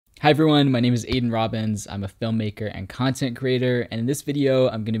Hi everyone, my name is Aiden Robbins. I'm a filmmaker and content creator, and in this video,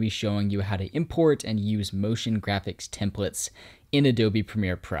 I'm going to be showing you how to import and use motion graphics templates in Adobe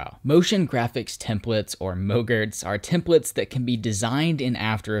Premiere Pro. Motion graphics templates, or MOGRTs, are templates that can be designed in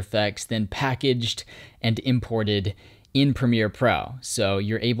After Effects, then packaged and imported in Premiere Pro. So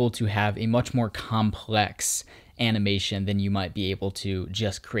you're able to have a much more complex animation than you might be able to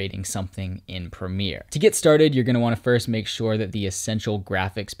just creating something in Premiere. To get started, you're going to want to first make sure that the Essential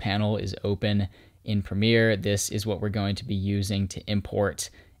Graphics panel is open in Premiere. This is what we're going to be using to import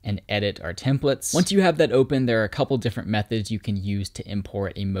and edit our templates. Once you have that open, there are a couple different methods you can use to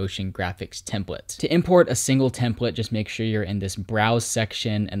import a motion graphics template. To import a single template, just make sure you're in this Browse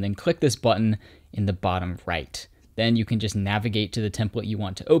section and then click this button in the bottom right. Then you can just navigate to the template you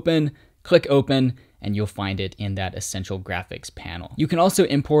want to open, click Open, and you'll find it in that Essential Graphics panel. You can also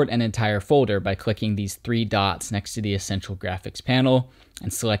import an entire folder by clicking these three dots next to the Essential Graphics panel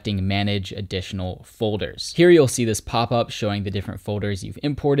and selecting Manage Additional Folders. Here you'll see this pop up showing the different folders you've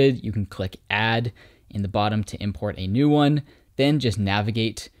imported. You can click Add in the bottom to import a new one, then just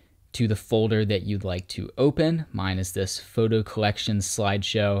navigate to the folder that you'd like to open. Mine is this photo collection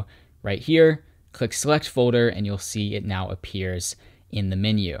slideshow right here. Click Select Folder and you'll see it now appears in the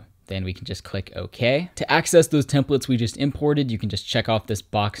menu. Then we can just click OK. To access those templates we just imported, you can just check off this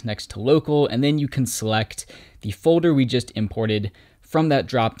box next to local, and then you can select the folder we just imported from that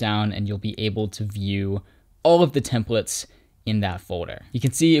dropdown, and you'll be able to view all of the templates in that folder. You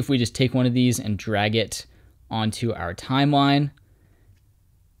can see if we just take one of these and drag it onto our timeline,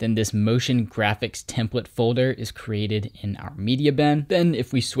 then this motion graphics template folder is created in our media bin. Then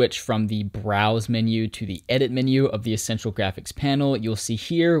if we switch from the browse menu to the edit menu of the Essential Graphics panel, you'll see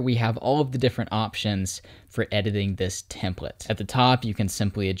here we have all of the different options for editing this template. At the top, you can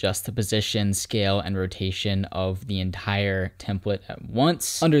simply adjust the position, scale, and rotation of the entire template at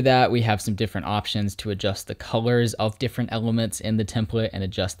once. Under that, we have some different options to adjust the colors of different elements in the template and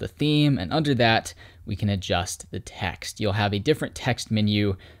adjust the theme. And under that, we can adjust the text. You'll have a different text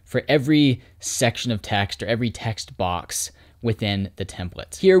menu for every section of text or every text box within the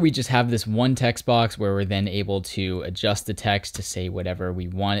template. Here we just have this one text box where we're then able to adjust the text to say whatever we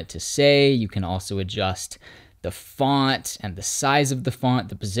want it to say. You can also adjust the font and the size of the font,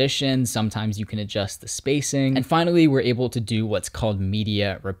 the position. Sometimes you can adjust the spacing. And finally, we're able to do what's called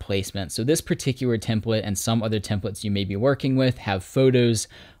media replacement. So this particular template and some other templates you may be working with have photos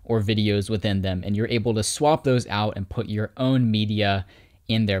or videos within them, and you're able to swap those out and put your own media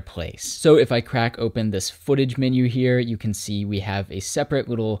in their place. So if I crack open this footage menu here, you can see we have a separate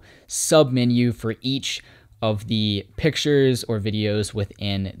little sub menu for each of the pictures or videos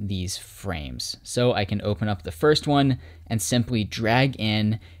within these frames. So I can open up the first one and simply drag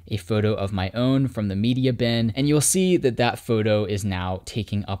in a photo of my own from the media bin, and you'll see that that photo is now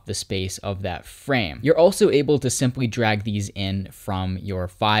taking up the space of that frame. You're also able to simply drag these in from your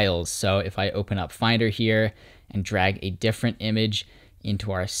files. So if I open up Finder here and drag a different image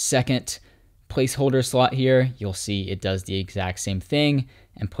into our second placeholder slot here, you'll see it does the exact same thing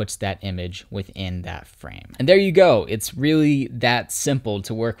and puts that image within that frame. And there you go. It's really that simple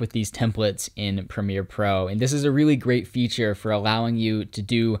to work with these templates in Premiere Pro. And this is a really great feature for allowing you to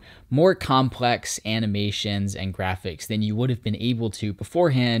do more complex animations and graphics than you would have been able to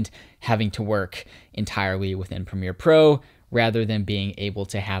beforehand, having to work entirely within Premiere Pro, rather than being able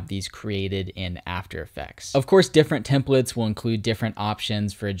to have these created in After Effects. Of course, different templates will include different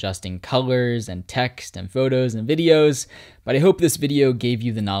options for adjusting colors and text and photos and videos, but I hope this video gave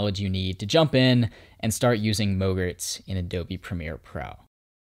you the knowledge you need to jump in and start using MOGRTs in Adobe Premiere Pro.